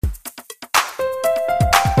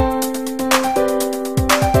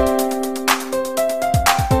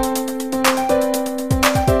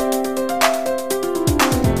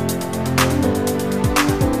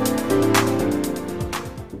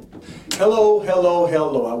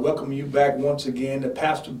Hello. I welcome you back once again to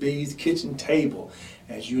Pastor B's Kitchen Table.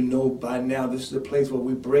 As you know by now, this is a place where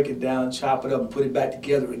we break it down, chop it up, and put it back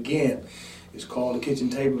together again. It's called the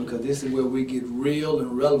Kitchen Table because this is where we get real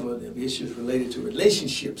and relevant of issues related to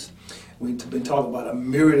relationships. We've been talking about a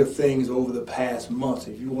myriad of things over the past month.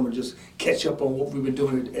 If you want to just catch up on what we've been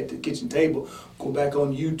doing at the kitchen table, go back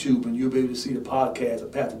on YouTube and you'll be able to see the podcast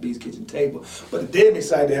of Pastor B's Kitchen Table. But today I'm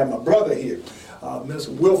excited to have my brother here,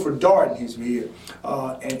 Minister Wilford Darden. He's here.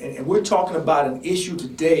 And we're talking about an issue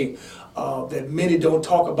today that many don't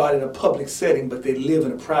talk about in a public setting, but they live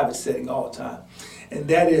in a private setting all the time. And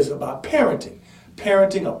that is about parenting.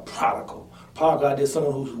 Parenting a prodigal. Prodigal is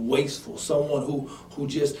someone who's wasteful, someone who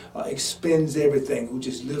just expends everything, who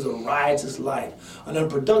just lives a riotous life, an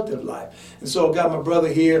unproductive life. And so I got my brother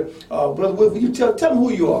here. Brother Wilford, you tell me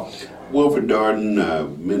who you are. Wilford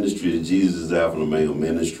Darden, Ministry of Jesus Alpha and Omega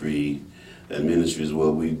Ministry. That ministry is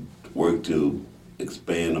where we work to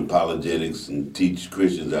expand apologetics and teach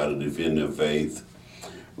Christians how to defend their faith.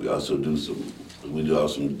 We also do some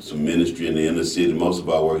ministry in the inner city. Most of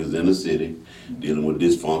our work is in the city, dealing with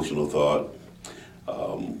dysfunctional thought,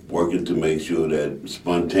 working to make sure that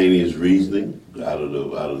spontaneous reasoning out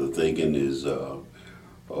of the thinking is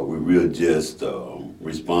we readjust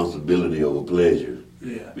responsibility over pleasure.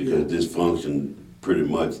 Because dysfunction pretty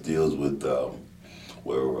much deals with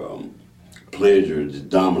where pleasure just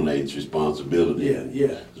dominates responsibility.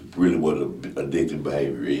 It's really what addictive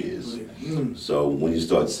behavior is. So when you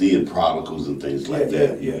start seeing prodigals and things like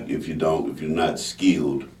that, if you're not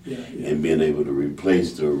skilled in being able to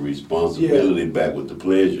replace the responsibility back with the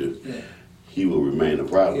pleasure, he will remain a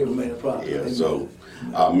prodigal. He will remain a prodigal. So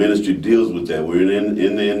our ministry deals with that. We're in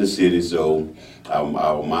the inner city, so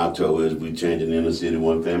our motto is we change the inner city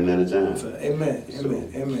one family at a time.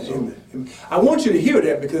 Amen. I want you to hear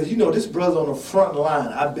that because, you know, this brother's on the front line.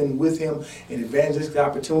 I've been with him in evangelistic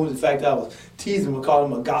opportunities. In fact, I was teasing him,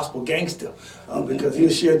 calling him a gospel gangster because he'll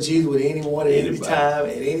share Jesus with anyone at any time,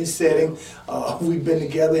 at any setting. We've been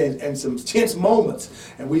together in some tense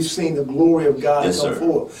moments, and we've seen the glory of God come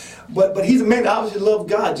forth. But he's a man that obviously loves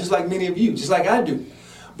God, just like many of you, just like I do.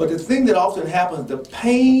 But the thing that often happens, the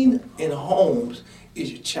pain in homes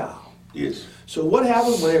is your child. Yes. So what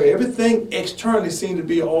happens whenever everything externally seems to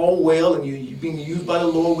be all well and you're being used by the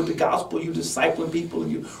Lord with the gospel, you're discipling people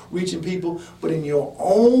and you're reaching people, but in your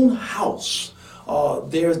own house,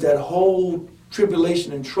 there's that whole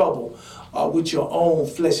tribulation and trouble with your own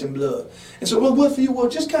flesh and blood. And so what for you? Well,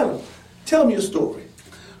 just kind of tell me your story.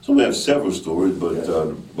 So we have several stories, but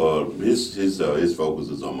his focus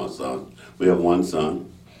is on my son. We have one son.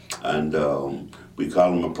 And we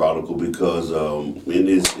call him a prodigal because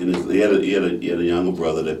he had a younger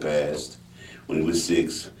brother that passed when he was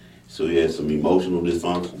 6, so he had some emotional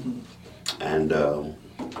dysfunction, and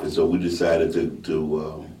so we decided to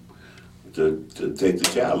take the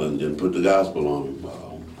challenge and put the gospel on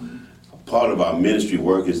him. Part of our ministry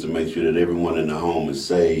work is to make sure that everyone in the home is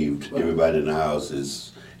saved, everybody in the house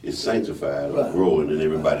is sanctified, or growing, and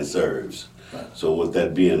everybody serves. So with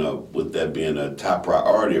that being a top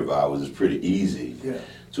priority of ours, it's pretty easy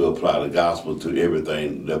to apply the gospel to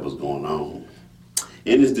everything that was going on.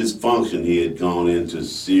 In his dysfunction, he had gone into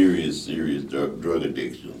serious drug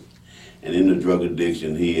addiction. And in the drug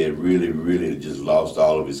addiction, he had really just lost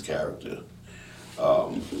all of his character.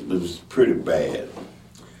 It was pretty bad.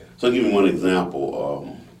 So I'll give you one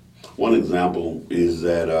example. One example is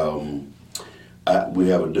that we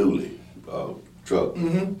have a dually truck.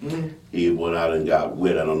 He went out and got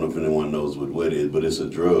wet. I don't know if anyone knows what wet is, but it's a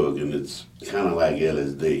drug, and it's kind of like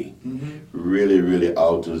LSD. Really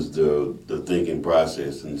alters the thinking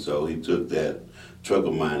process. And so he took that truck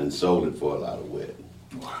of mine and sold it for a lot of wet.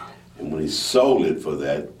 Wow. And when he sold it for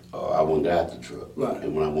that, I went and got the truck.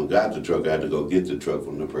 And when I went and got the truck, I had to go get the truck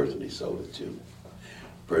from the person he sold it to.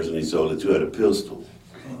 The person he sold it to had a pistol.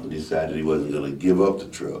 He decided he wasn't going to give up the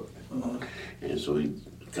truck. And so he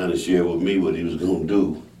kind of shared with me what he was going to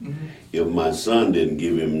do if my son didn't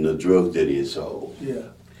give him the drugs that he had sold.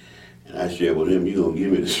 And I shared with him, you're going to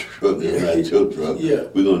give me this truck, it's not your truck.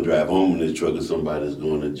 We're going to drive home in this truck and somebody's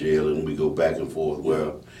going to jail, and we go back and forth.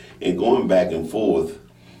 Well, in going back and forth,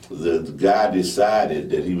 the guy decided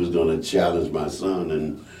that he was going to challenge my son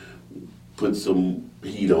and put some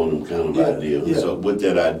heat on him kind of idea. So with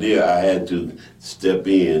that idea, I had to step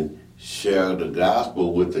in, share the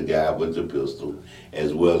gospel with the guy with the pistol,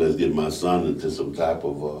 as well as get my son into some type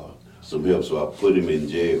of some help. So I put him in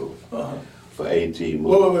jail for 18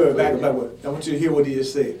 months. Wait, back up. I want you to hear what he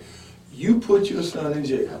just said. You put your son in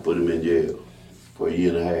jail. I put him in jail for a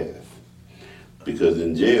year and a half. Because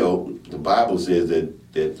in jail, the Bible says that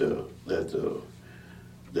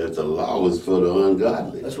that the law is for the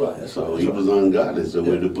ungodly. That's right. That's So right. he was ungodly, so we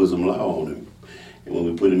Yeah. had to put some law on him. And when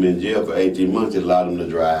we put him in jail for 18 months, it allowed him to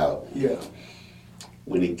dry out. Yeah.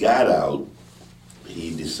 When he got out,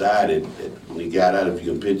 he decided that when he got out, if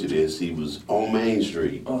you can picture this, he was on Main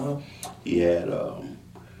Street. Uh-huh. He had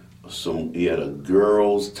he had a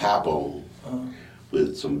girl's top on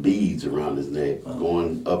with some beads around his neck,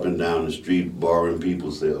 going up and down the street borrowing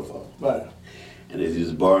people's cell phones. Right. And as he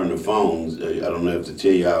was borrowing the phones, I don't know if to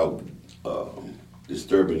tell you how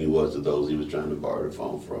disturbing he was to those he was trying to borrow the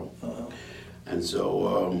phone from. Uh-huh. And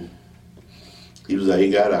so he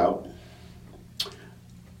got out.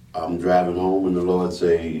 I'm driving home and the Lord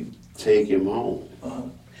say, take him home. Uh-huh.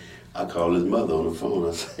 I call his mother on the phone.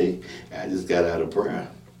 I say, I just got out of prayer.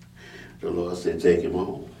 The Lord said, take him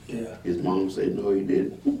home. Yeah. His mom said, no, he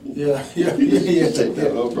didn't. Yeah. Yeah. Yeah. Take the Yeah.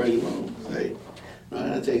 Lord, bring him home. I say, no, I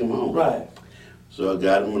gotta take him home. Right. So I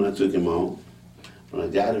got him when I took him home. When I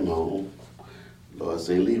got him home, the Lord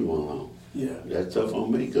said, leave him alone. Yeah. That's tough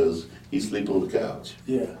on me because he sleep on the couch.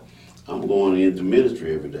 Yeah. I'm going into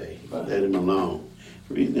ministry every day. Right. Let him alone.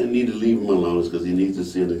 The reason I need to leave him alone is because he needs to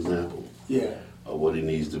see an example Yeah. of what he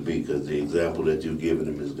needs to be, because the example that you've given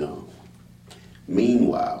him is gone.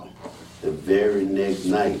 Meanwhile, the very next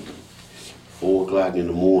night, 4 o'clock in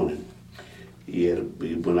the morning, he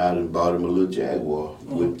went out and bought him a little Jaguar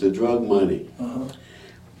with the drug money. Uh-huh.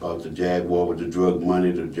 Bought the Jaguar with the drug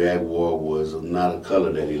money. The Jaguar was not a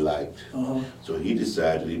color that he liked. Uh-huh. So he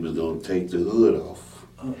decided he was going to take the hood off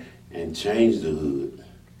and change the hood.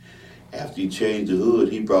 After he changed the hood,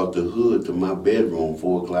 he brought the hood to my bedroom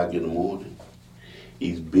 4 o'clock in the morning.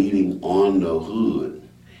 He's beating on the hood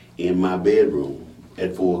in my bedroom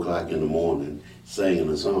at 4 o'clock in the morning, singing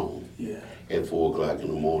a song Yeah. at 4 o'clock in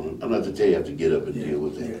the morning. I'm not to tell you I have to get up and Yeah. deal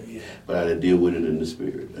with that, Yeah. Yeah. but I had to deal with it in the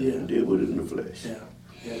spirit. I had Yeah. to deal with it in the flesh. Yeah.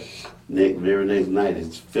 Yeah. Very next night,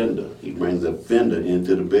 it's Fender. He brings a Fender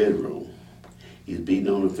into the bedroom. He's beating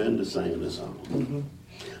on the Fender, singing a song. Mm-hmm.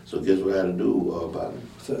 So guess what I had to do about him?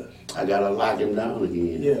 So, I got to lock him down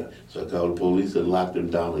again. Yeah. So I called the police and locked him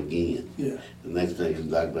down again. yeah. The next thing he's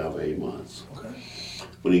locked down for 8 months. Okay.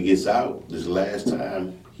 When he gets out, this last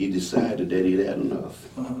time, he decided that he'd had enough.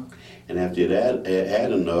 Uh-huh. And after he'd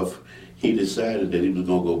had enough, he decided that he was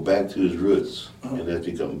going to go back to his roots. And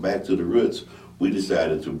after he come back to the roots, we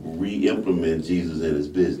decided to re-implement Jesus in his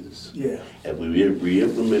business. Yeah. As we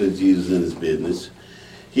re-implemented Jesus in his business,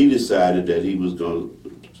 he decided that he was going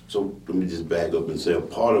to, so let me just back up and say, a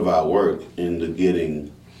part of our work into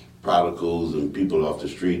getting prodigals and people off the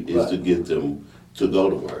street is to get them to go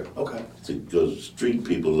to work. Okay. Because street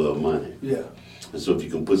people love money. Yeah. And so if you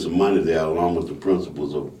can put some money there along with the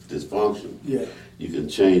principles of dysfunction, Yeah. you can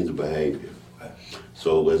change the behavior. Okay.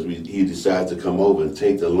 So he decided to come over and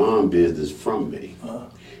take the lawn business from me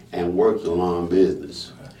and work the lawn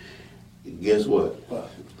business. Guess what? What?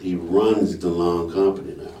 He runs the lawn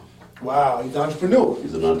company now. Wow. He's an entrepreneur.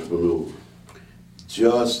 He's an entrepreneur.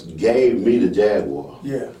 Just gave me the Jaguar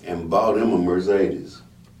Yeah. and bought him a Mercedes.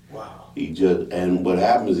 Wow. And what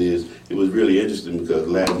happens is, it was really interesting because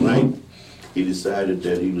last night he decided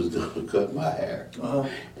that he was going to cut my hair. Uh-huh.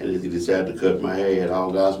 And as he decided to cut my hair, he had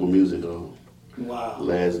all gospel music on Wow.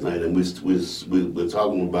 last night. And we're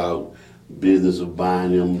talking about business of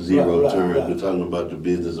buying him zero Right, turns. right. We're talking about the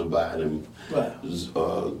business of buying him Right.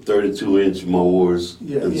 32-inch mowers.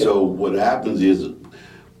 Yeah, and yeah. so what happens is,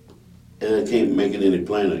 and I can't make it any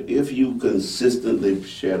plainer, if you consistently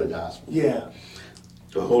share the gospel, Yeah.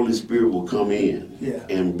 the Holy Spirit will come in Yeah.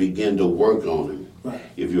 and begin to work on him. Right.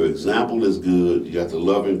 If your example is good, you got the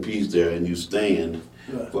love and peace there, and you stand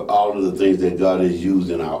Right. for all of the things that God has used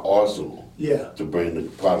in our arsenal Yeah. to bring the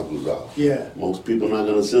prodigals off. Yeah. Most people are not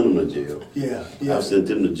going to send them to jail. Yeah. Yeah. I've sent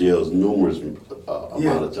him to jails numerous amount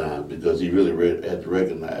Yeah. of times because he really had to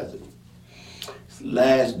recognize it. His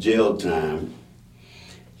last jail time,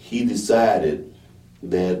 he decided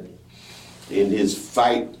that in his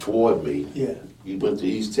fight toward me, Yeah. he went to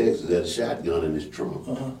East Texas, had a shotgun in his trunk.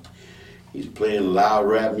 Uh-huh. He's playing loud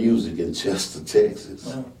rap music in Chester, Texas.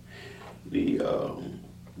 Uh-huh. The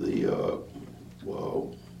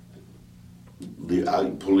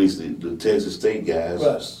police, the Texas state guys,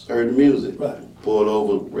 Right. heard the music. Right. Pulled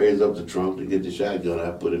over, raised up the trunk to get the shotgun.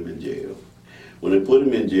 I put him in jail. When they put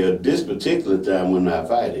him in jail, this particular time we're not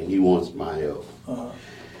fighting. He wants my help. Uh-huh.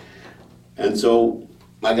 And so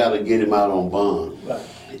I got to get him out on bond. Right.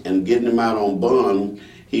 And getting him out on bond,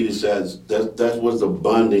 he decides that was the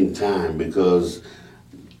bonding time because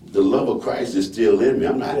the love of Christ is still in me.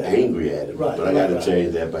 I'm not Yeah. angry at him, Right, but I got to right.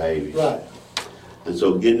 change that behavior. Right. And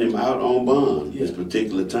so getting him out on bond this Yeah.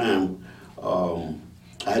 particular time,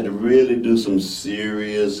 I had to really do some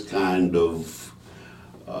serious kind of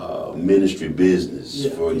ministry business.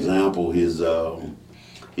 Yeah, For example, his the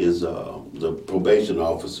probation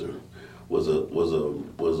officer was a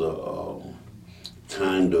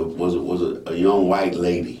young white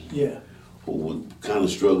lady Yeah. who was kind of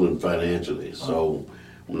struggling financially. So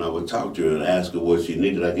when I would talk to her and ask her what she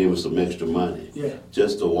needed, I gave her some extra money. Yeah.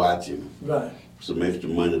 Just to watch him. Right. Some extra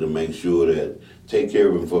money to make sure that take care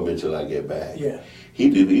of him for me until I get back. Yeah.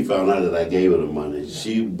 He found out that I gave her the money.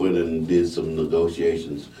 She went and did some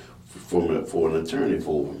negotiations for an attorney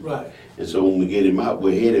for him. Right. And so when we get him out,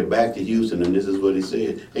 we're headed back to Houston, and this is what he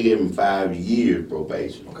said. They gave him 5 years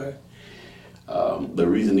probation. Okay. The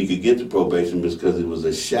reason he could get the probation was because it was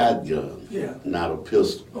a shotgun, Yeah. not a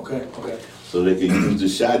pistol. Okay. Okay. So they could use the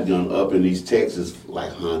shotgun up in East Texas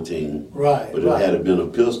like hunting. Right. But right. had it been a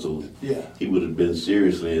pistol, Yeah. he would have been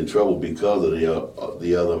seriously in trouble because of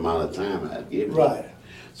the other amount of time I'd given him. Right.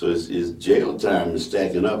 So his jail time is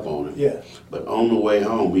stacking up on him. Yeah. But on the way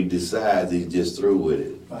home, he decides he's just through with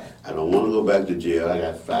it. Right. I don't want to go back to jail. I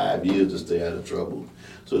got 5 years to stay out of trouble.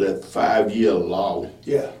 So that 5-year law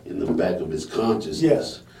Yeah. in the back of his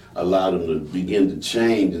consciousness allowed him to begin to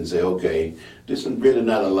change and say, okay, this is really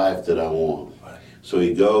not a life that I want. Right. So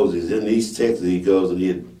he goes, he's in East Texas, he goes and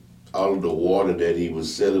he all of the water that he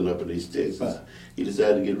was selling up in East Texas, Right. he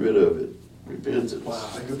decided to get rid of it. Repentance. Wow.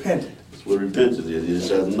 He repented. That's what repentance is. He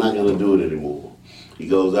says, I'm not going to do it anymore. He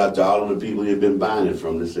goes out to all of the people he'd been buying it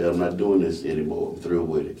from. They say, I'm not doing this anymore. I'm through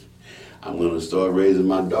with it. I'm going to start raising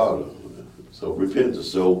my daughter. So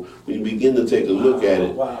repentance. So when you begin to take a look at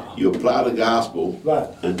it, Wow. you apply the gospel Right.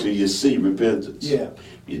 until you see repentance. Yeah.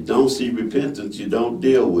 You don't see repentance, you don't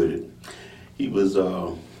deal with it. He was,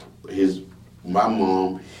 my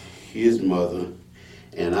mom, his mother,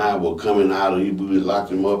 and I were coming out of, we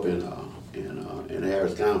locked him up in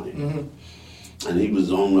Harris County. Mm-hmm. And he was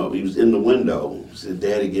in the window. He said,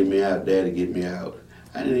 Daddy, get me out, Daddy, get me out.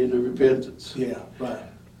 I didn't need no repentance. Yeah. Right.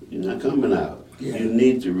 You're not coming out. Yeah. You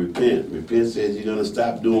need to repent. Repent says you're going to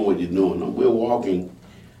stop doing what you're doing. We're walking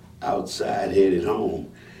outside headed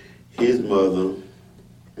home. His mother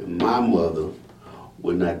and my mother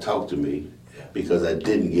would not talk to me because I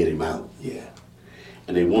didn't get him out. Yeah.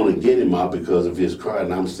 And they want to get him out because of his cry.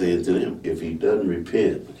 And I'm saying to them, if he doesn't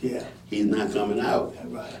repent, Yeah. he's not coming out.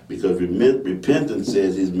 Yeah, right. Because repentance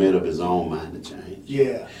says he's made up his own mind to change.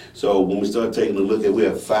 Yeah. So when we start taking a look at, we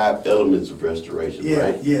have 5 elements of restoration, Yeah.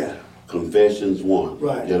 right? Yeah. Confession's 1.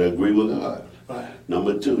 Right. You got to agree with God. Right.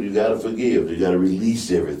 Number 2, you got to forgive. You got to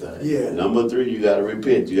release everything. Yeah. Number 3, you got to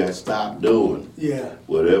repent. You got to stop doing Yeah.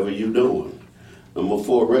 whatever you're doing. Number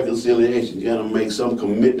 4, reconciliation. You got to make some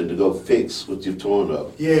commitment to go fix what you've torn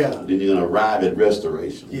up. Yeah. Then you're going to arrive at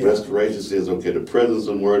restoration. Yeah. Restoration says, okay, the presence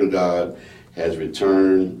and word of God has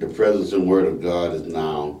returned. The presence and word of God is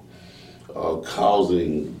now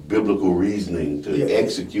causing biblical reasoning to Yeah.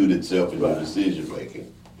 execute itself in your Right. decision making.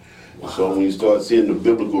 So when you start seeing the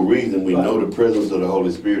biblical reason, we Right. know the presence of the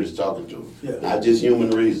Holy Spirit is talking to us. Yeah. Not just human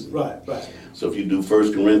reason. Right. Right. So if you do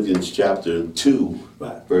 1 Corinthians chapter 2,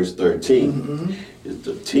 Right. verse 13, Mm-hmm. it's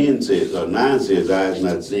the 10 says, or 9 says, eye is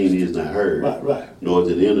not seen, ear is not heard, Right. Right. nor is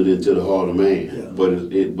it entered into the heart of man.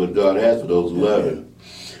 Yeah. But God has for those who love Yeah. him.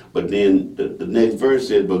 But then the next verse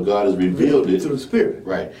says, but God has revealed it. Through the Spirit.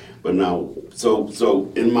 Right. But now, so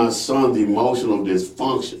in my son's emotional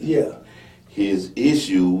dysfunction, Yeah. his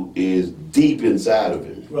issue is deep inside of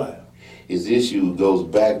him. Right. His issue goes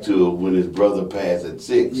back to when his brother passed at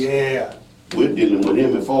 6. Yeah. We're dealing with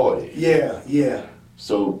him at 40. Yeah. Yeah.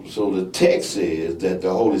 So the text says that the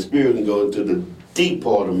Holy Spirit can go into the deep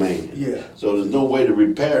part of man. Yeah. So there's no way to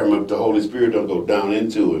repair him if the Holy Spirit don't go down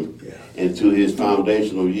into him, Yeah. into his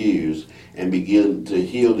foundational years, and begin to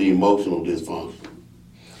heal the emotional dysfunction.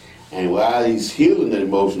 And while he's healing that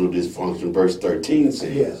emotional dysfunction, verse 13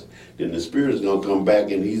 says, Yeah. then the Spirit is going to come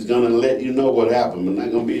back and he's going to let you know what happened, but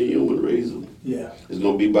not going to be a human reason. Yeah. It's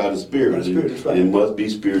going to be by the Spirit. By the Spirit, that's right. And it must be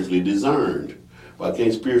spiritually discerned. Well, I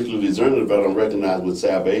can't spiritually discern it if I don't recognize what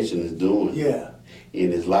salvation is doing Yeah.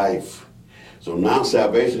 in his life. So now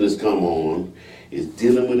salvation has come on. It's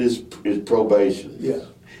dealing with his probation. Yeah.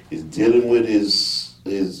 It's dealing with his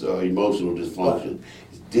emotional dysfunction.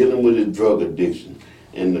 It's dealing with his drug addiction.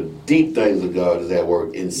 And the deep things of God is at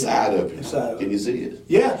work inside of him. Inside of Can him. you see it?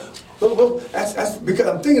 Yeah. Well, that's because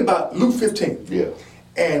I'm thinking about Luke 15 Yeah.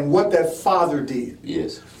 and what that father did.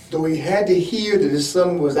 Yes. Though he had to hear that his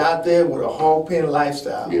son was out there with a hog pen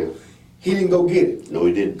lifestyle, Yeah. he didn't go get it No,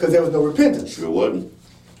 he didn't. because there was no repentance. Sure wasn't.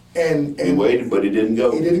 And He waited, but he didn't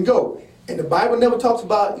go. he didn't go. And the Bible never talks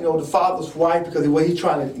about, the father's wife because the way he's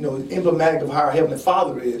trying to, emblematic of how our Heavenly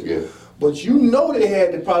Father is. Yeah. But they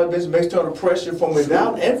had to probably been some external pressure from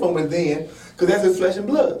without and from within because that's his flesh and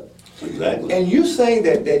blood. Exactly. And you saying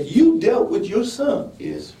that you dealt with your son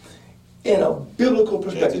Yes. in a biblical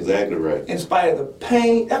That's perspective. exactly right. In spite of the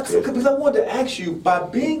pain. Because I wanted to ask you, by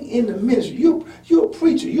being in the ministry, you're a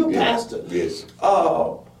preacher, you're a pastor. Yes.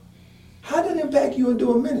 How did it impact you in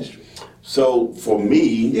doing ministry? So for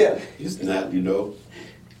me, Yeah. it's not,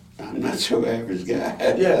 I'm not your average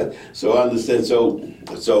guy. Yeah. So I understand. So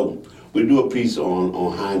we do a piece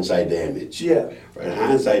on hindsight damage. Yeah. Right.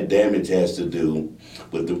 Hindsight damage has to do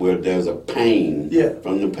with where there's a pain Yeah.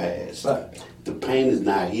 from the past. Right. The pain is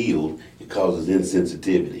not healed. It causes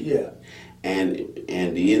insensitivity. Yeah. And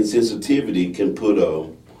the insensitivity can put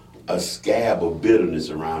a scab of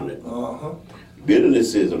bitterness around it. Uh-huh.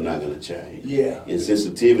 Bitterness says I'm not going to change. Yeah.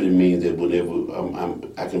 Insensitivity means that whenever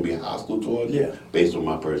I can be hostile toward Yeah. it based on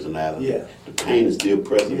my personality. Yeah. The pain is still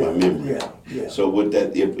present in my memory. Yeah. Yeah. So with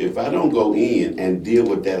that, if I don't go in and deal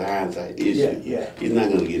with that hindsight issue, Yeah. it's not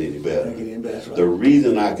going to get any better. Not get any better, that's right. The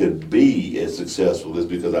reason I could be as successful is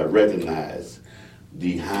because I recognize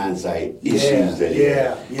the hindsight issues that he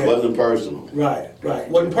had. Yeah. It wasn't personal. Right.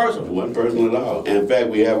 Wasn't It personal. wasn't personal at all. And in fact,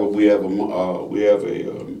 we have a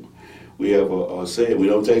saying: we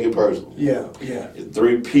don't take it personal. Yeah.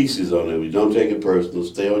 3 pieces on it. We don't take it personal.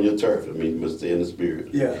 Stay on your turf. I mean, you must stay in the spirit.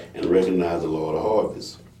 Yeah. And recognize the Lord of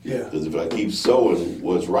harvest. Yeah. Because if I keep sowing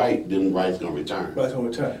what's right, then right's gonna return. Right on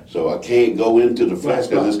return. So I can't go into the flesh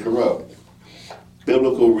because Right. it's corrupt.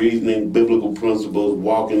 Biblical reasoning, biblical principles,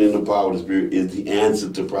 walking in the power of the Spirit is the answer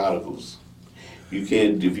to prodigals. If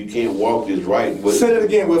you can't walk this right, Say that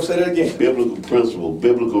again, Will. Say that again. biblical principle,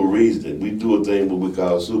 biblical reasoning. We do a thing what we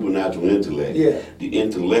call supernatural intellect. Yeah. The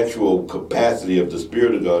intellectual capacity of the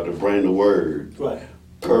Spirit of God to bring the word Right.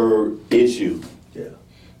 per issue. Yeah.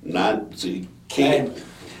 Not so you can't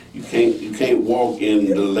walk in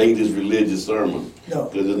the latest religious sermon. No.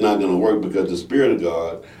 Because it's not going to work because the Spirit of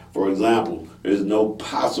God, for example, there's no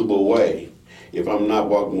possible way if I'm not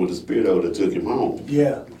walking with the Spirit of that took him home.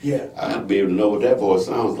 Yeah. I'd be able to know what that voice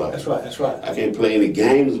sounds like. That's right. I can't play any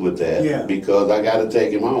games with that Yeah. because I got to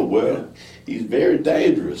take him home. Well, Yeah. he's very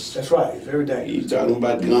dangerous. That's right. It's very dangerous. He's talking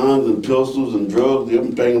about guns and pistols and drugs.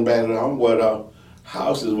 I'm bringing back at home. Where the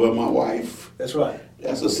house is where my wife. That's right.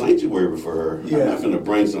 That's a sanctuary for her. Yeah. I'm not going to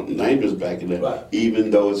bring something dangerous back in there, Right. even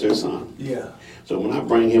though it's her son. Yeah. So when I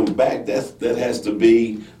bring him back, that has to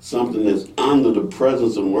be something that's under the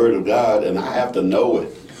presence and word of God, and I have to know it.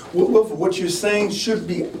 What you're saying should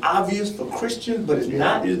be obvious for Christians, but it's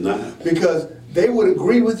not. It's not. Because they would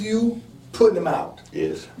agree with you putting them out.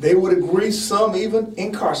 Yes. They would agree, some even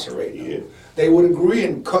incarcerating them. Yeah. They would agree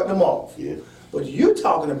in cutting them off. Yeah. But you're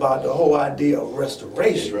talking about the whole idea of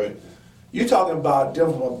restoration. That's right. You're talking about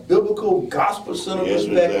them from a biblical, gospel-centered Yes,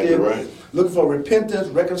 perspective, exactly right. looking for repentance,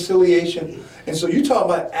 reconciliation. And so you're talking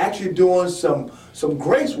about actually doing some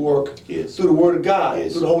grace work Yes. through the Word of God,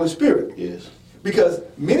 Yes. through the Holy Spirit. Yes. Because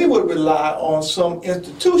many would rely on some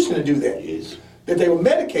institution to do that. Yes. That they would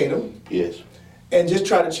medicate them Yes. and just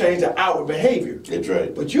try to change their outward behavior. That's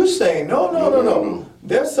right. But you're saying, no. No.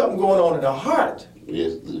 There's something going on in the heart.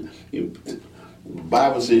 Yes. The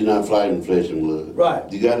Bible says you're not fighting flesh and blood.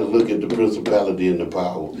 Right. You got to look at the principality and the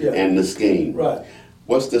power Yeah. and the scheme. Right.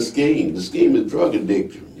 What's the scheme? The scheme is drug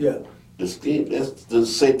addiction. Yeah. The scheme, that's the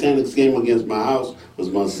satanic scheme against my house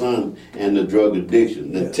was my son and the drug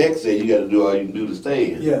addiction. The Yeah. text says you got to do all you can do to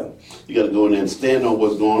stay in. Yeah. You got to go in there and stand on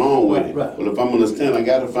what's going on with Right, it. right. Well, if I'm going to stand, I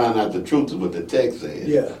got to find out the truth of what the text says.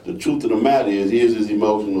 Yeah. The truth of the matter is, here's his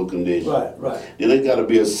emotional condition. Right. Then there's got to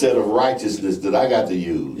be a set of righteousness that I got to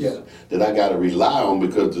use. Yeah. That I got to rely on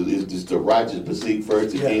because it's the righteous but seek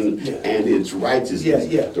first the Yeah, kingdom yeah. and its righteousness.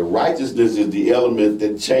 Yeah. The righteousness is the element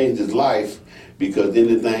that changes life because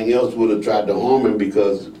anything else would have tried to harm him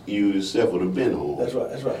because you yourself would have been harmed. That's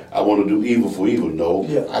right. I want to do evil for evil. No,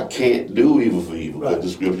 Yeah. I can't do evil for evil because Right. the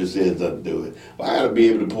scripture says not to do it. Well, I got to be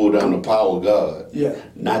able to pull down the power of God Yeah.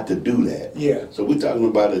 not to do that. Yeah. So we're talking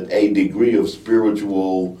about a degree of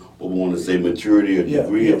spiritual, what we want to say, maturity, a Yeah,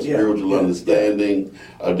 degree of yeah, spiritual yeah, understanding,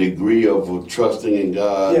 a degree of trusting in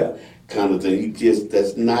God, Yeah. kind of thing.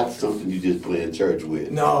 That's not something you just play in church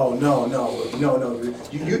with. No.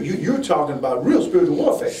 You're talking about real spiritual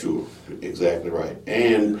warfare. Sure, exactly right.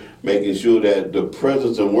 And making sure that the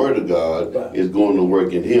presence and word of God Right. is going to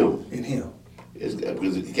work in him. In him.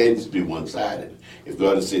 Because it can't just be one-sided. If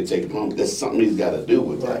God has said take him home, there's something he's got to do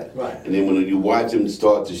with that. Right. And then when you watch him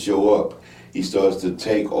start to show up, he starts to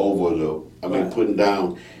take over Right. putting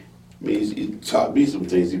down, he taught me some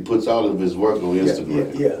things. He puts all of his work on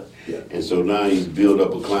Instagram. Yeah. And so now he's built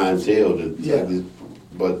up a clientele. Yeah.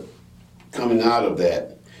 But coming out of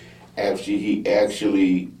that, after he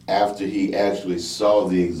actually saw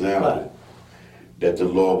the example, Right. that the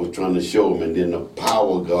Lord was trying to show him, and then the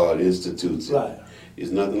power God institutes it. Right.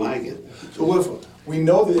 It's nothing like it. So Wilford, we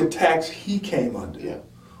know the attacks he came under. Yeah.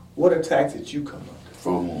 What attacks did you come under?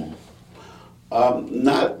 From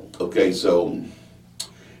not okay. So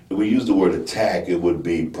if we use the word attack, it would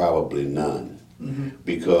be probably none,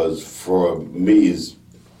 because for me it's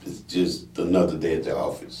just another day at the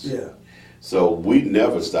office. Yeah. So we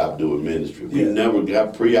never stopped doing ministry. We Yeah. never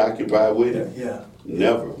got preoccupied with it. Yeah.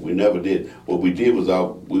 Never. We never did. What we did was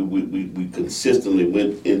we consistently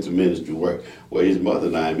went into ministry work. Well, his mother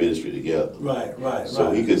and I in ministry together. Right.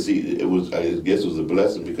 So he could see, it was, I guess it was a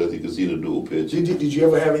blessing because he could see the dual picture. Did you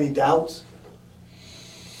ever have any doubts?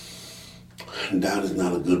 Doubt is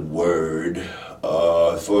not a good word.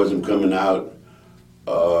 As far as him coming out,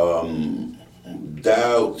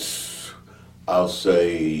 doubts, I'll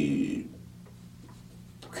say,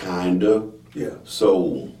 kinda. Yeah.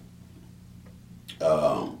 So,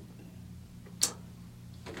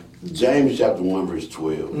 James chapter 1 verse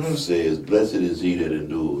 12 says, "Blessed is he that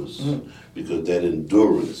endures," because that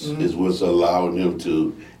endurance is what's allowing him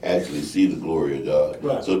to actually see the glory of God.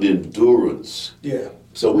 Right. So the endurance. Yeah.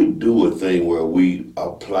 So we do a thing where we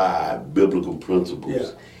apply biblical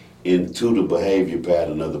principles into the behavior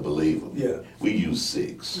pattern of the believer. Yeah. We use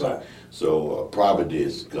 6. Right. So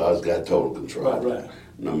providence, God's got total control. Right.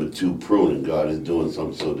 Number 2, pruning, God is doing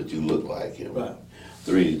something so that you look like him. Right.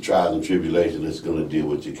 3, trials and tribulation that's going to deal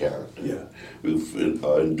with your character. Yeah.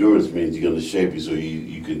 Endurance means you're going to shape you so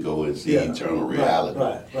you can go and see eternal reality.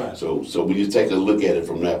 Right. So when you take a look at it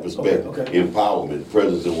from that perspective, Okay. empowerment,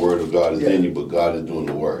 presence and word of God is in you, but God is doing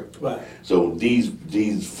the work. Right. So these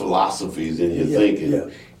philosophies in your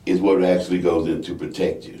thinking is what actually goes in to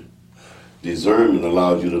protect you. Discernment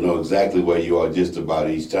allows you to know exactly where you are just about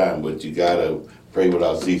each time, but you got to pray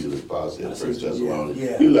without ceasing, as Paul said in 1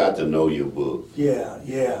 Thessalonians. You got to know your book. Yeah.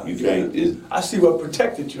 You can't. I see what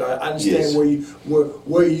protected you. I understand Yes. where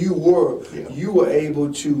you were. Yeah. You were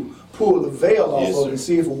able to pull the veil off Yes, of sir. it and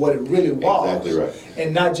see it for what it really was. Exactly right.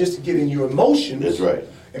 And not just to get in your emotions. That's right.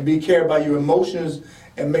 And be carried by your emotions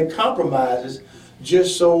and make compromises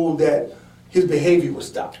just so that his behavior was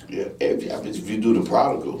stopped. Yeah, if you do the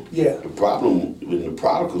prodigal, Yeah. the problem in the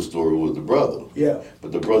prodigal story was the brother. Yeah.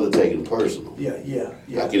 But the brother taking it personal. Yeah.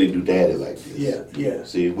 How can he do daddy like this? Yeah.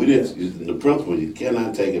 See, we didn't. In the principle, you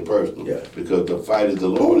cannot take it personal. Yeah. Because the fight is the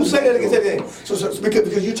Lord. Ooh, say that again. So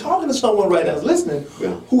because you're talking to someone right now, listening,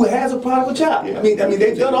 who has a prodigal child. Yeah. I mean,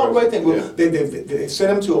 they've done all the right thing. Yeah. They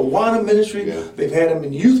sent him to a Awana ministry. Yeah. They've had him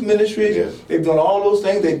in youth ministries. Yeah. They've done all those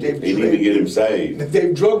things. They need to get him saved.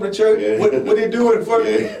 They've drugged the church. Yeah. What they do at first?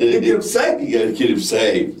 Yeah. They get him saved. You got to get him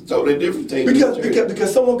saved. So they're different things.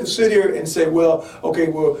 Because someone could sit here and say, well,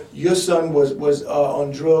 your son was on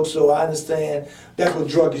drugs, so I understand that's what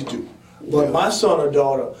druggies do. But my son or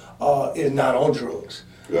daughter is not on drugs.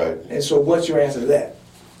 Right. And so what's your answer to that?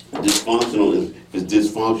 Dysfunctional, if it's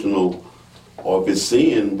dysfunctional or if it's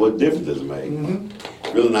sin, what difference does it make?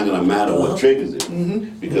 It's really not going to matter what triggers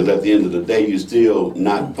it. Because at the end of the day, you're still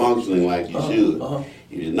not functioning like you should.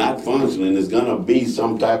 If you're not functioning, there's going to be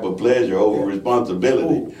some type of pleasure over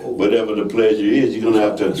responsibility. Whatever the pleasure is, you're going to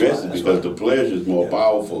have to address it because the pleasure is more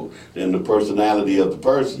powerful than the personality of the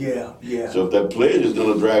person. Yeah. So if that pleasure is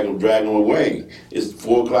going to drag them away, it's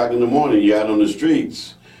 4 o'clock in the morning, you're out on the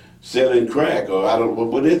streets selling crack, or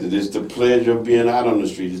what is it? It's the pleasure of being out on the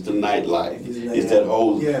street. It's the nightlife. It's that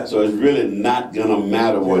whole. So it's really not gonna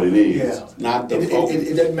matter what it is. Not the focus.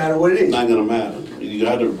 It doesn't matter what it is. It's not gonna matter. You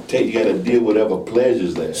gotta deal with whatever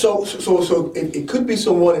pleasures there. So it could be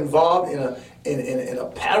someone involved in a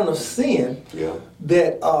pattern of sin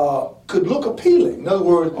that could look appealing. In other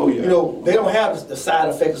words, they don't have the side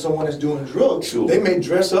effect of someone that's doing drugs. Sure. They may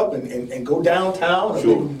dress up and go downtown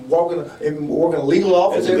and work in a legal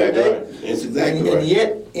office That's every day. right. That's exactly right. And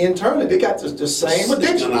yet, internally, they got the same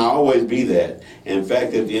addiction. It's gonna always be that. In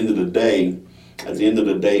fact, at the end of the day,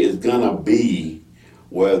 it's gonna be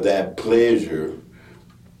where that pleasure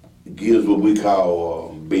gives what we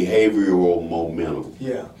call behavioral momentum.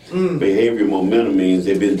 Yeah. Behavioral momentum means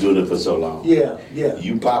they've been doing it for so long. Yeah.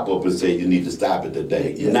 You pop up and say you need to stop it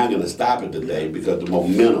today. You're not going to stop it today because the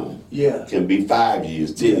momentum can be 5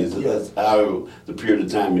 years, 10 years. That's how the period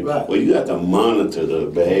of time. Well, you have to monitor the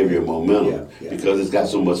behavioral momentum because it's got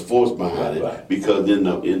so much force behind it. Because in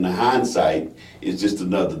the hindsight, it's just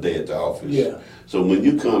another day at the office. Yeah. So when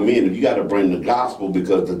you come in, you got to bring the gospel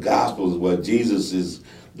because the gospel is what Jesus is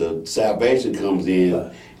the salvation comes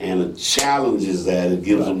in and it challenges that. It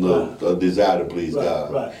gives them the desire to please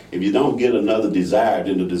God. Right. If you don't get another desire,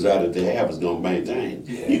 then the desire that they have is going to maintain.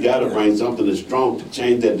 Yeah. You got to bring something that's strong to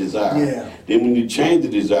change that desire. Yeah. Then when you change the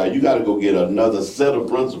desire, you got to go get another set of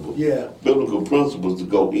principles, biblical principles to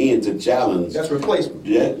go in to challenge. That's replacement.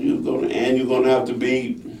 Yeah, you're gonna have to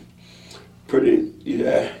be pretty. You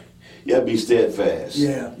have to be steadfast.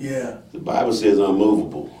 Yeah. The Bible says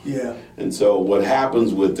unmovable. Yeah. And so what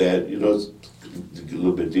happens with that, it's a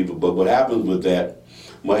little bit deeper, but what happens with that,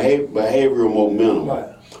 behavioral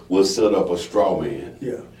momentum will set up a straw man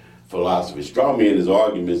philosophy. Straw man is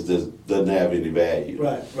arguments that doesn't have any value.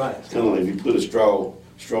 Right. It's kind of like if you put a straw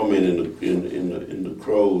man in the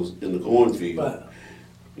cornfield.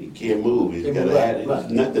 He can't move. He's got there's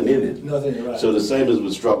nothing in it. Nothing. So the same as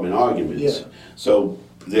with straw man arguments. Yeah. So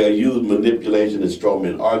they'll use manipulation and straw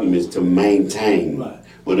man arguments to maintain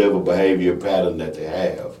whatever behavior pattern that they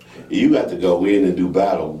have. You got to go in and do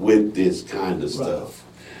battle with this kind of stuff.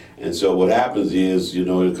 And so what happens is, they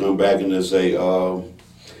come back and they say,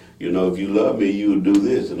 if you love me, you would do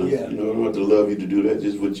this. And I don't have to love you to do that.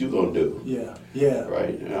 Just what you're going to do. Yeah.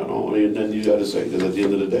 Right? I don't need nothing you got to say, because at the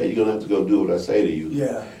end of the day, you're going to have to go do what I say to you.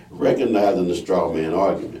 Yeah. Recognizing the straw man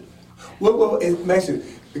argument. Well, it makes it,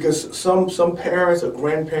 because some parents or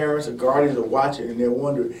grandparents or guardians are watching and they're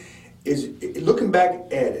wondering, looking back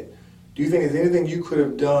at it, do you think there's anything you could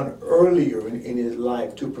have done earlier in his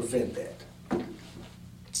life to prevent that?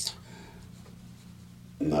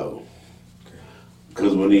 No.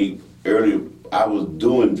 Because I was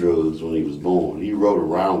doing drugs when he was born. He rode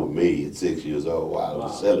around with me at 6 years old while I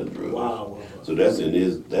was selling drugs. Wow. So that's in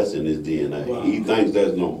his DNA. Wow. He thinks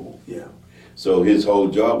that's normal. Yeah. So his whole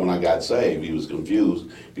job when I got saved, he was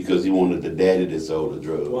confused because he wanted the daddy that sold the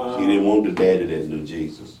drugs. Wow. He didn't want the daddy that knew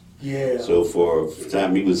Jesus. Yeah. So for the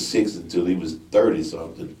time he was 6 until he was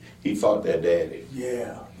 30-something, he fought that daddy.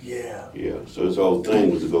 Yeah. So his whole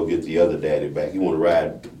thing was to go get the other daddy back. He want to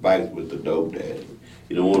ride bikes with the dope daddy.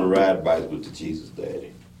 You don't want to ride bikes with the Jesus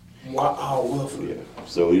daddy. Wow, Wilford. Yeah.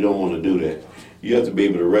 So you don't want to do that. You have to be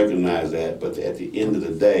able to recognize that, but at the end of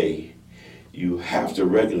the day, you have to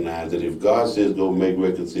recognize that if God says go make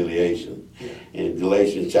reconciliation, in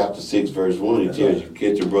Galatians chapter 6, verse 1, he tells you,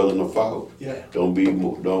 get your brother in the fault. Yeah. Don't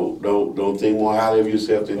think more highly of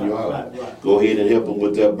yourself than you are. Right. Go ahead and help them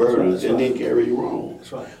with their burdens That's and then carry you wrong.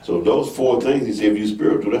 That's right. So those 4 things, he said, if you're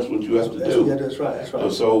spiritual, that's what you have to do. Yeah, that's right.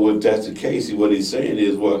 And so if that's the case, what he's saying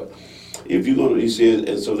is if you're going to, he says,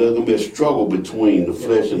 and so there's going to be a struggle between the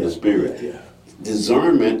flesh and the spirit. Yeah.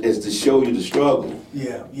 Discernment is to show you the struggle.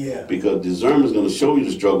 Yeah. Because discernment is going to show you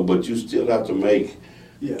the struggle, but you still have to make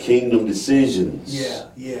kingdom decisions.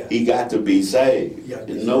 Yeah. He got to be saved.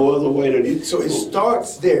 There's no other way to. So it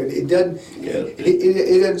starts there. It doesn't.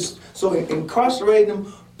 It doesn't. So incarcerating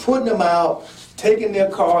them, putting them out, taking their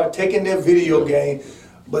car, taking their video game,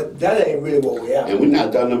 but that ain't really what we're after. And we're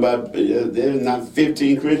not talking about. There's not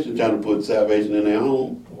 15 Christians trying to put salvation in their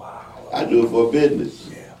home. Wow. I do it for a business.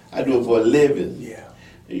 I do it for a living.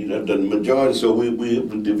 The majority. So we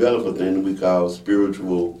develop a thing that we call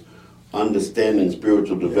spiritual understanding,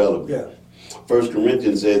 spiritual development. 1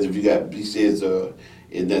 Corinthians says, he says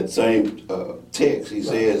in that same text, he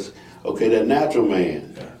says, okay, that natural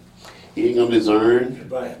man, he ain't gonna discern.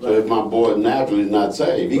 So if my boy naturally is not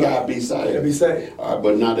saved, he gotta be saved. All right,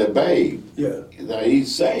 but not that babe. Now,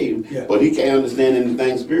 he's saved, but he can't understand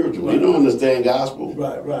anything spiritual. He don't understand gospel.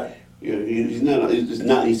 Right. He's not. It's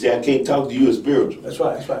not. He said, "I can't talk to you as spiritual." That's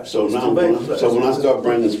right. So now, when I start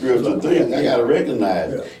bringing spiritual things, I gotta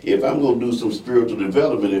recognize if I'm gonna do some spiritual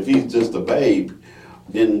development. If he's just a babe,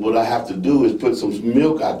 then what I have to do is put some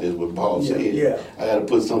milk out there. What Paul said. I gotta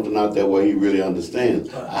put something out there where he really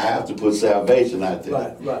understands. I have to put salvation out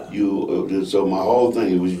there. Right. So my whole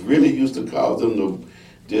thing, it was really used to cause them to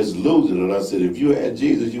just lose it. And I said, if you had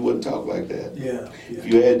Jesus, you wouldn't talk like that. If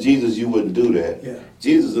you had Jesus, you wouldn't do that.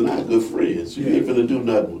 Jesus and I are good friends. You ain't finna do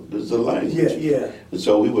nothing. It's a language. And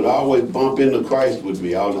so we would always bump into Christ with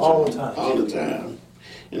me all the time.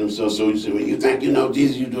 And so you say, well, you think you know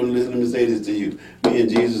Jesus, you doing this, let me say this to you. Me and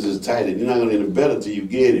Jesus is tight, and you're not gonna get any better till you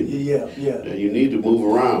get him. And you need to move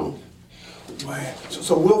around. Right.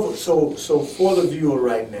 So Wilford, so for the viewer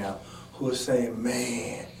right now who is saying,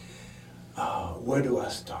 man, where do I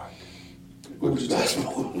start? Tell them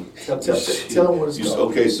where to start.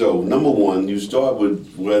 Okay, so number one, you start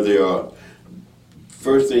with where there are.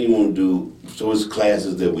 First thing you want to do, so it's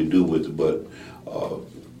classes that we do with it, but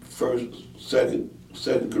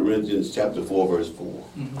Second Corinthians chapter 4, verse 4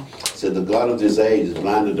 said the God of this age has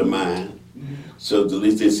blinded the mind So at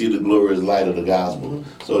least they see the glorious light of the gospel.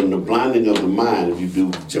 So in the blinding of the mind, if you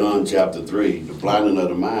do John chapter 3, the blinding of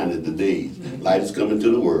the mind is the deeds. Light is coming to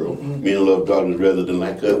the world. Men love darkness rather than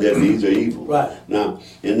light because their deeds are evil. Right. Now,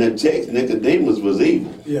 in that text, Nicodemus was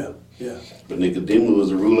evil. Yeah, yeah. But Nicodemus was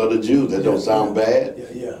the ruler of the Jews. That don't sound bad.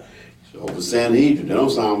 Yeah. Over Sanhedrin, that don't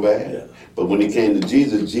sound bad. Yeah. But when he came to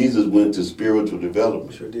Jesus, Jesus went to spiritual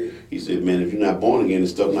development. Sure did. He said, man, if you're not born again,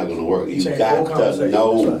 this stuff's not going to work. You Changed got the whole to conversation.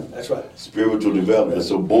 know That's right. spiritual development. Right.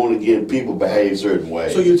 So born again people behave certain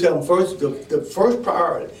ways. So you tell them first, the first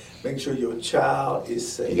priority, make sure your child is You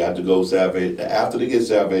saved. got to go salvation. After they get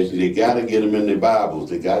salvation, they got to get them in their Bibles.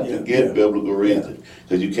 They got to get biblical reason.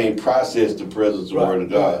 Because you can't process the presence of the Word of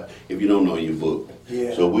God if you don't know your book.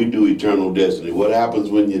 Yeah. So we do eternal destiny. What happens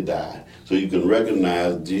when you die? So you can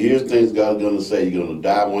recognize, here's things God's going to say. You're going to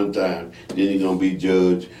die one time, then you're going to be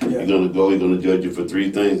judged. You're going to go, He's going to judge you for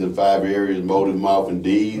 3 things in 5 areas: motive, mouth, and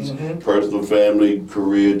deeds, personal, family,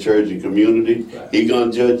 career, church, and community. Right. He's going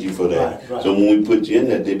to judge you for that. Right. So when we put you in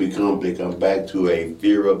that, they come back to a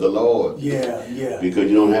fear of the Lord. Yeah. Because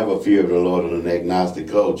you don't have a fear of the Lord in an agnostic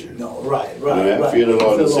culture. No, right. You don't have fear of the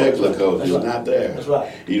Lord in the secular culture. That's It's right. not there. That's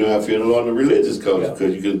right. You don't have fear of the Lord in the religious culture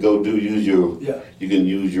because you can go use your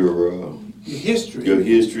History. your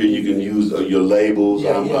history. You can use your labels.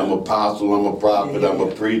 I'm apostle. I'm a prophet. I'm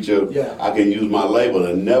a preacher. Yeah. I can use my label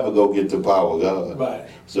and never go get the power of God. Right.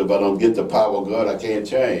 So if I don't get the power of God, I can't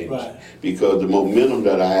change. Right. Because the momentum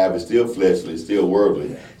that I have is still fleshly, still worldly.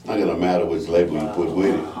 It's not going to matter which label you put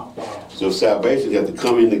with it. So salvation has to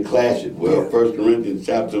come in and clash it. Well, 1 Corinthians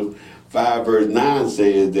chapter 5 verse 9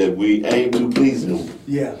 says that we aim to please Him.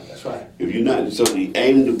 Yeah, that's right. If you're not, so the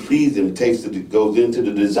aim to please Him goes into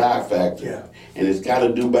the desire factor. Yeah. And it's got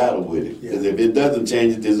to do battle with it. Because if it doesn't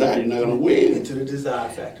change the desire, you're not going to win. Into the desire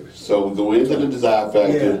factor. So we go into the desire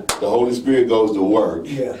factor. Yeah. The Holy Spirit goes to work.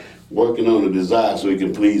 Yeah. Working on the desire so He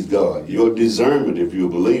can please God. Your discernment, if you're a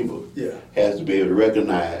believer, has to be able to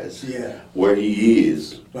recognize where He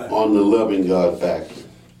is on the loving God factor.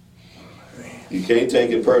 You can't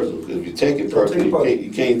take it personal, because if you take it personal, you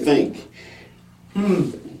can't think.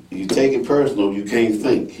 You take it personal, you can't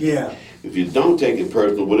think. Yeah. If you don't take it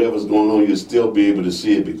personal, whatever's going on, you'll still be able to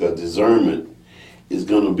see it, because discernment is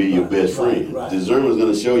going to be your best friend. Discernment is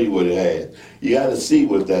going to show you what it has. You got to see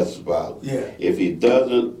what that's about. Yeah. If it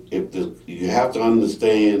doesn't, you have to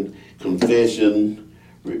understand confession,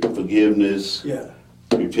 forgiveness,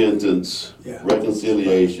 repentance,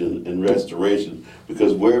 reconciliation, and restoration,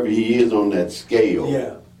 because wherever he is on that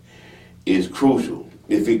scale is crucial.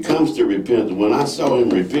 If it comes to repentance, when I saw him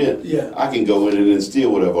repent, I can go in and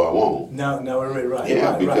steal whatever I want. No, right.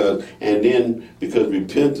 Yeah, because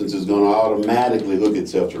repentance is going to automatically hook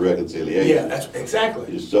itself to reconciliation. Yeah, that's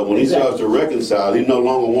exactly. So when he starts to reconcile, he no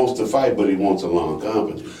longer wants to fight, but he wants a long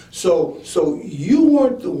company. So you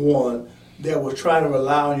weren't the one that was trying to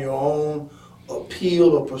rely on your own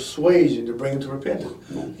appeal or persuasion to bring him to repentance.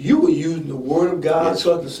 You were using the Word of God,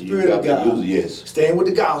 trusting the Spirit of God, staying with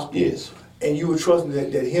the gospel. Yes. And you were trusting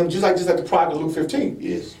that him, just like the prodigal in Luke 15.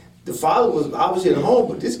 Yes. The father was obviously at home,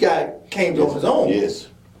 but this guy came on his own. Yes.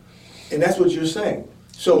 And that's what you're saying.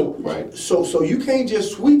 So so you can't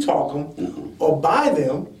just sweet talk them or buy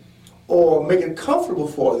them or make it comfortable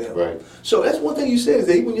for them. Right. So that's one thing you said, is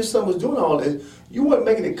that even when your son was doing all this, you weren't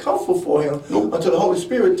making it comfortable for him until the Holy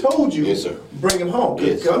Spirit told you, bring him home.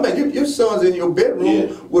 Yes. Because I mean, your son's in your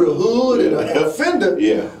bedroom with a hood and a fender.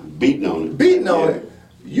 Yeah, beating on it.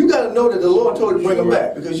 You got to know that the Lord told you to bring him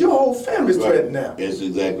back, because your whole family's threatened now. That's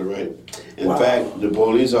exactly right. In fact, the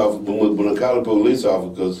police officer, when I called the police officer,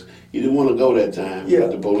 because he didn't want to go that time,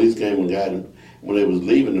 but the police came and got him. When they was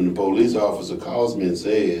leaving, and the police officer calls me and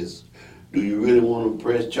says, do you really want to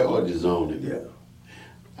press charges on him? Yeah.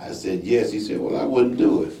 I said, yes. He said, well, I wouldn't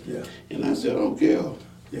do it. Yeah. And I said, okay.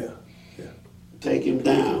 Yeah. Take him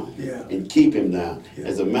down. Yeah. And keep him down. Yeah.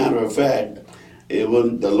 As a matter of fact, it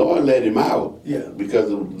was the Lord let him out. Yeah. Because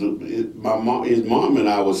his mom and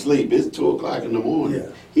I were asleep. It's 2 o'clock in the morning. Yeah.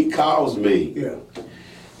 He calls me. Yeah.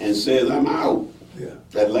 And says, I'm out. Yeah.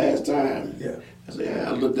 That last time. Yeah.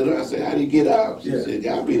 I looked at her, I said, how did he get out? She said,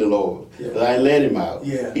 God be the Lord. Yeah. But I let him out.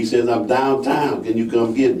 Yeah. He says, I'm downtown. Can you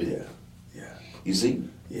come get me? Yeah. You see?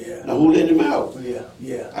 Yeah. Now who let him out?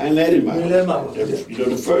 Yeah. I ain't let him out. You let him out.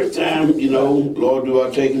 The first time, Lord, do I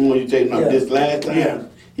take him or you take him out? This last time,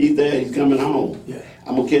 he's there, he's coming home. Yeah.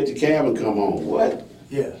 I'm going to catch the cab and come home. What?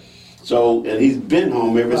 Yeah. So, and he's been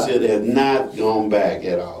home ever since, has not gone back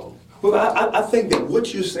at all. Well, I think that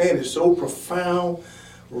what you're saying is so profound,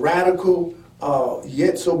 radical,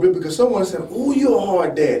 yet so big, because someone said, oh, you're a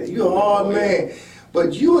hard daddy, you're a hard man.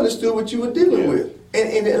 But you understood what you were dealing with.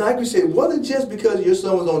 And like we said, it wasn't just because your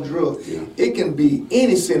son was on drugs. Yeah. It can be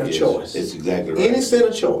any sin of choice. That's exactly right. Any sin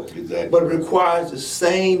of choice. Exactly. But it requires the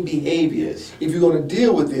same behavior. Yes. If you're going to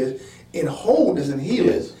deal with this in wholeness and healing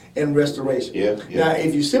Yes. and restoration. Yeah, yeah. Now,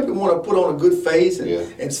 if you simply want to put on a good face and, Yeah.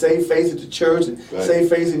 and save face at the church and Right. save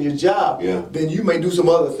face in your job, Yeah. then you may do some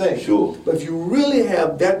other things. Sure. But if you really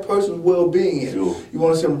have that person's well-being in, Sure. you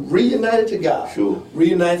want to see them reunited to God, Sure.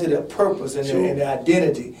 reunited to their purpose and, Sure. and their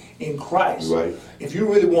identity in Christ. Right. If you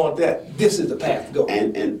really want that, this is the path to go.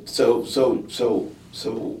 And so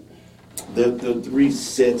the three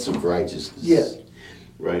sets of righteousness. Yes.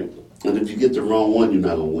 Right? And if you get the wrong one, you're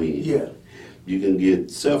not gonna win. Yeah. You can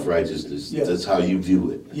get self-righteousness. Yeah. That's how you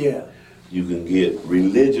view it. Yeah. You can get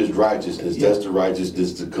religious righteousness. Yeah. That's the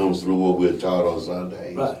righteousness that comes through what we're taught on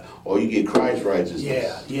Sundays. Right. Or you get Christ's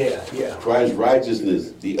righteousness. Yeah. Christ's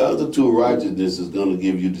righteousness. The other two righteousness is going to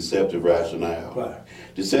give you deceptive rationale. Right.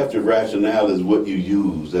 Deceptive rationale is what you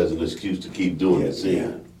use as an excuse to keep doing Yeah, the sin.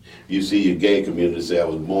 yeah. You see your gay community say, I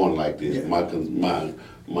was born like this. Yeah.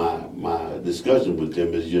 My discussion with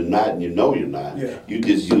them is you're not and you know you're not. Yeah. You're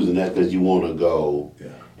just using that because you want to go Yeah.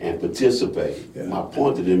 and participate. Yeah. My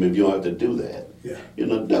point to them, if you don't have to do that, Yeah. you're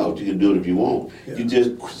an adult, you can do it if you want. Yeah. You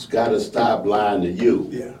just got to stop lying to you.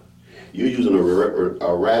 Yeah. You're using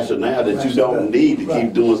a rationale that you Rationale. don't need to Right.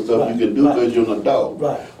 keep doing stuff Right. you can do Right. because you're an adult.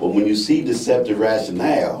 Right. But when you see deceptive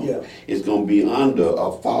rationale, Yeah. it's going to be under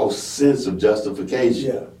a false sense of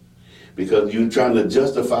justification. Yeah. Because you're trying to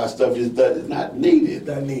justify stuff that's not needed.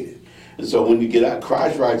 Not needed. And so when you get out,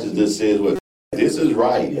 Christ's righteousness says, well, this is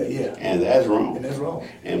right, Yeah. and that's wrong. And that's wrong.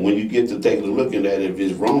 And when you get to taking a look at that, if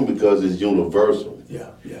it's wrong because it's universal, Yeah.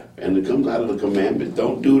 and it comes out of the commandment,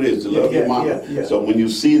 don't do this to love your mama. Yeah. So when you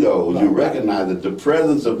see those, you Right. recognize that the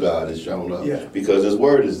presence of God is shown up Yeah. because His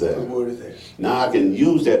word is there. The word is there. Now I can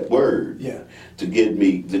use that word Yeah. to get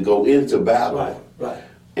me to go into battle Right.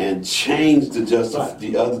 and change the Right.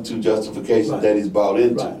 the other two justifications Right. that He's brought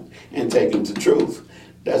into Right. and take them to truth.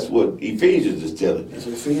 That's what Ephesians is telling That's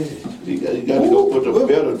you. what it is. You got to go put the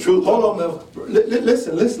belt of truth Hold on. on, man.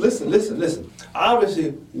 Listen.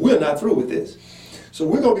 Obviously, we're not through with this. So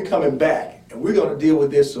we're going to be coming back, and we're going to deal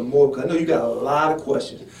with this some more, because I know you got a lot of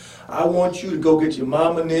questions. I want you to go get your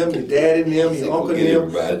mom and them, your dad and them, your uncle and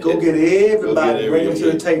them. Go get everybody, bring them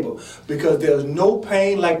to the table. Because there's no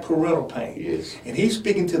pain like parental pain. Yes. And he's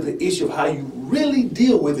speaking to the issue of how you really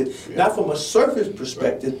deal with it, not from a surface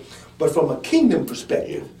perspective, but from a kingdom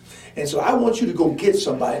perspective. And so I want you to go get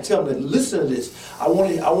somebody and tell them to listen to this. I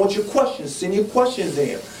want your questions. Send your questions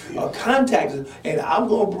in. Contact us. And I'm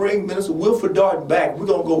going to bring Minister Wilford Darden back. We're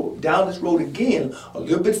going to go down this road again, a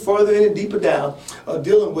little bit further in and deeper down,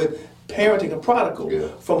 dealing with parenting a prodigal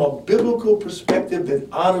from a biblical perspective that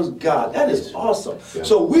honors God. That is awesome. Yeah.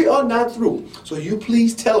 So we are not through. So you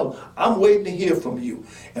please tell them, I'm waiting to hear from you.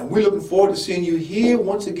 And we're looking forward to seeing you here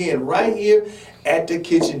once again, right here at the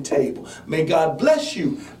kitchen table. May God bless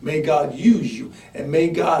you. May God use you. And may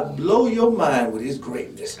God blow your mind with His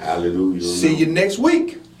greatness. Hallelujah. See you next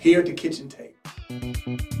week here at the kitchen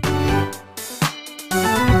table.